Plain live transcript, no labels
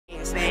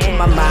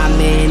my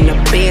mama in the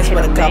Benz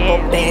with a couple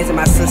bands in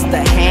my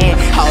sister's hand.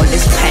 All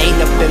this pain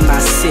up in my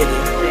city,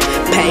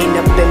 pain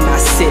up in my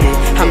city.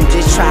 I'm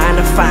just trying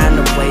to find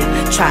a way,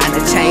 trying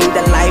to change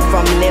the life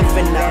I'm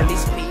living. All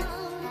these people.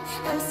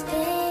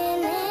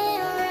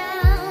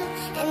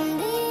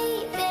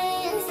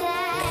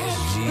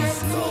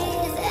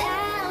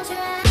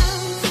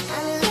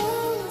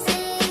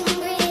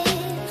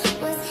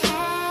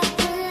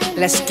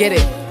 Let's get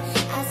it.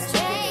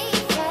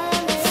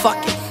 Fuck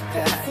it.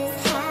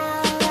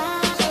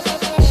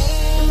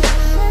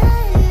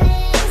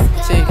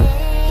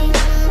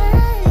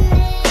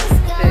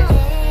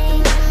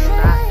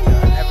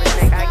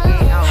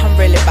 I'm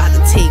really about to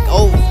take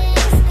over.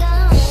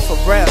 For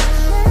real.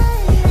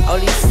 All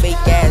these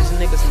fake ass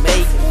niggas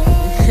making.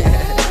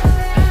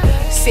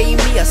 Save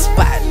me a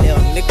spot, little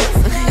nigga.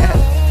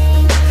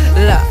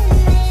 Look,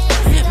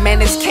 man,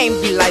 this can't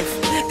be life.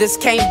 This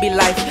can't be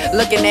life.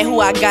 Looking at who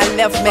I got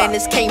left, man,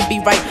 this can't be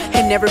right.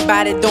 And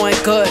everybody doing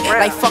good.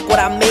 Like fuck what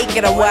I make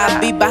it or where I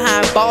be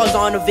behind bars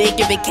on a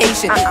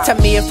vacation.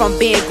 Tell me if I'm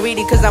being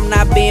greedy, cause I'm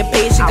not being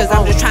patient. Cause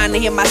I'm just trying to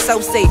hear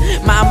myself say,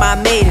 Mama, I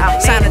made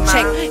it. Sign a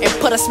check and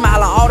put a smile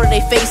on all of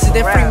their faces.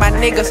 Then free my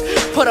niggas,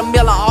 put a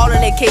meal on all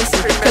of their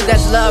cases. Cause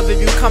that's love if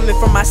you coming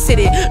from my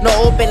city. No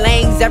open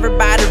lanes,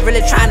 everybody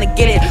really trying to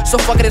get it. So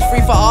fuck it, it's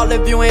free for all.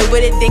 If you ain't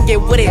with it, then get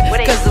with it.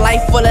 Cause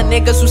life full of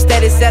niggas who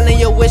steady selling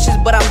your wishes.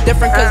 But I'm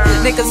different cause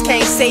niggas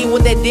can't say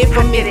what they did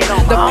for me.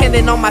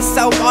 Depending on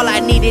myself, all I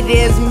needed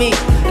is me.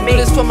 Do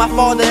this for my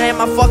father and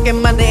my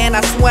fucking mother, and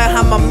I swear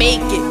I'ma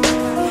make it,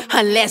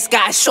 unless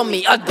God show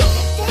me other.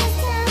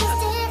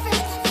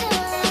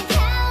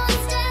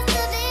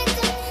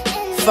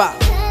 Fuck.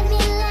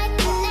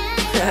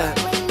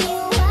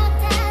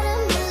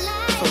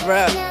 For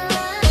real.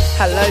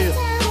 I love you.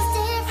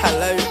 I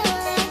love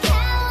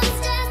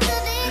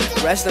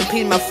you. Rest in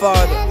peace, my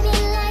father.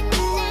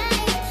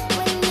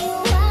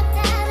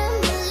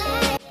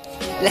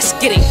 Let's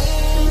get it.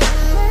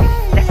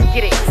 Let's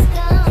get it.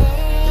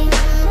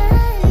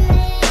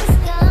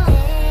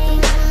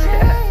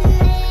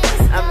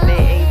 I'm in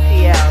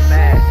ATL,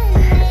 man.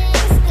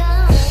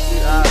 You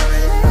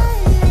already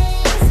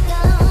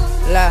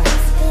know. La.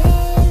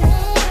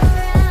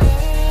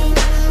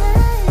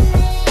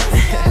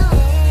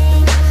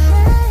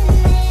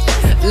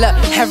 Look,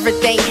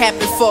 everything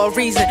happened for a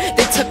reason.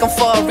 They took them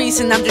for a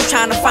reason. I'm just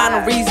trying to find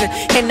a reason.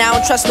 And I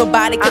don't trust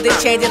nobody cause they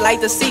change it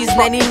like the season.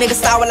 And these niggas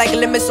sour like a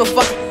lemon, so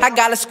fuck it. I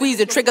gotta squeeze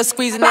it, trigger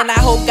squeezing. And I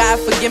hope God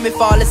forgive me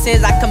for all the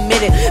sins I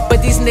committed.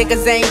 But these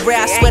niggas ain't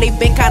rare, I swear they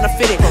been kinda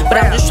fitted. But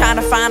I'm just trying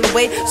to find a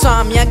way, so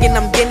I'm young and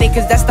I'm getting it.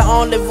 Cause that's the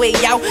only way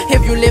out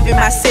if you live in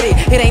my city.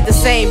 It ain't the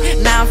same,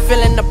 now I'm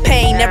feeling the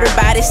pain.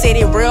 Everybody say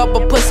they real,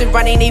 but pussy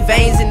running their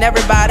veins. And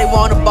everybody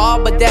want a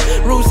ball, but that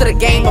rules to the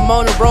game. I'm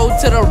on the road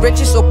to the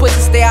riches, so pussy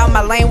stay out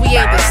my lane. We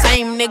ain't the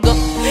same, nigga.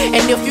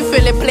 And if you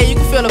feel it play, you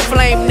can feel the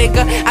flame,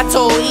 nigga. I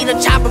told E to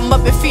chop him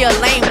up and feel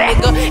lame,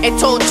 nigga. And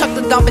told Chuck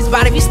to dump his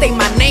body if you stay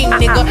my name,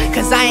 nigga.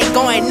 Cause I ain't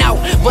going out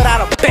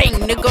without a bang,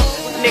 nigga.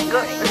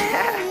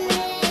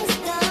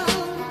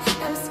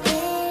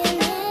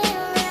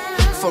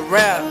 For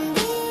real.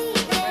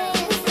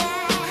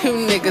 You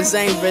niggas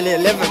ain't really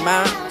living,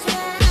 man.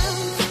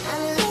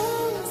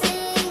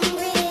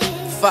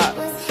 Fuck.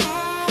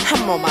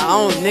 I'm on my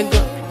own, nigga.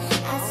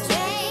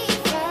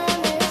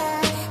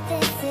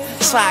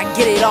 So I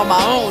get it on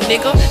my own,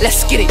 nigga.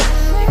 Let's get it.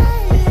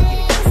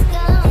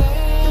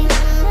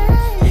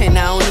 And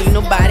I don't need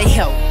nobody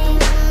help.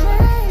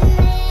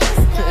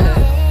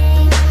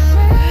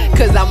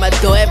 Cause I'ma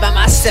do it by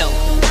myself.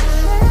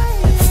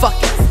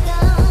 Fuck it.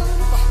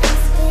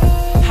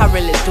 I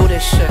really do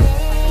this shit.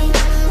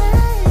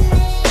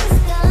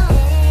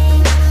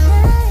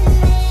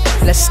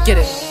 Let's get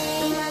it.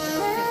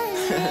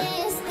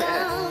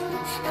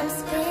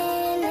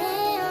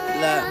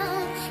 Look.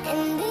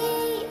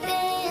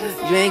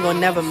 You ain't gonna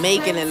never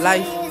make it in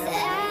life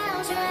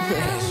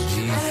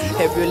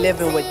if you're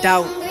living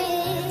without.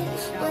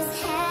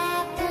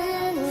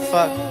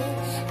 Fuck.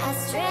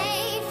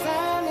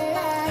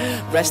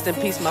 Rest in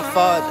peace, my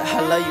father.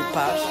 I love you,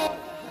 Pops.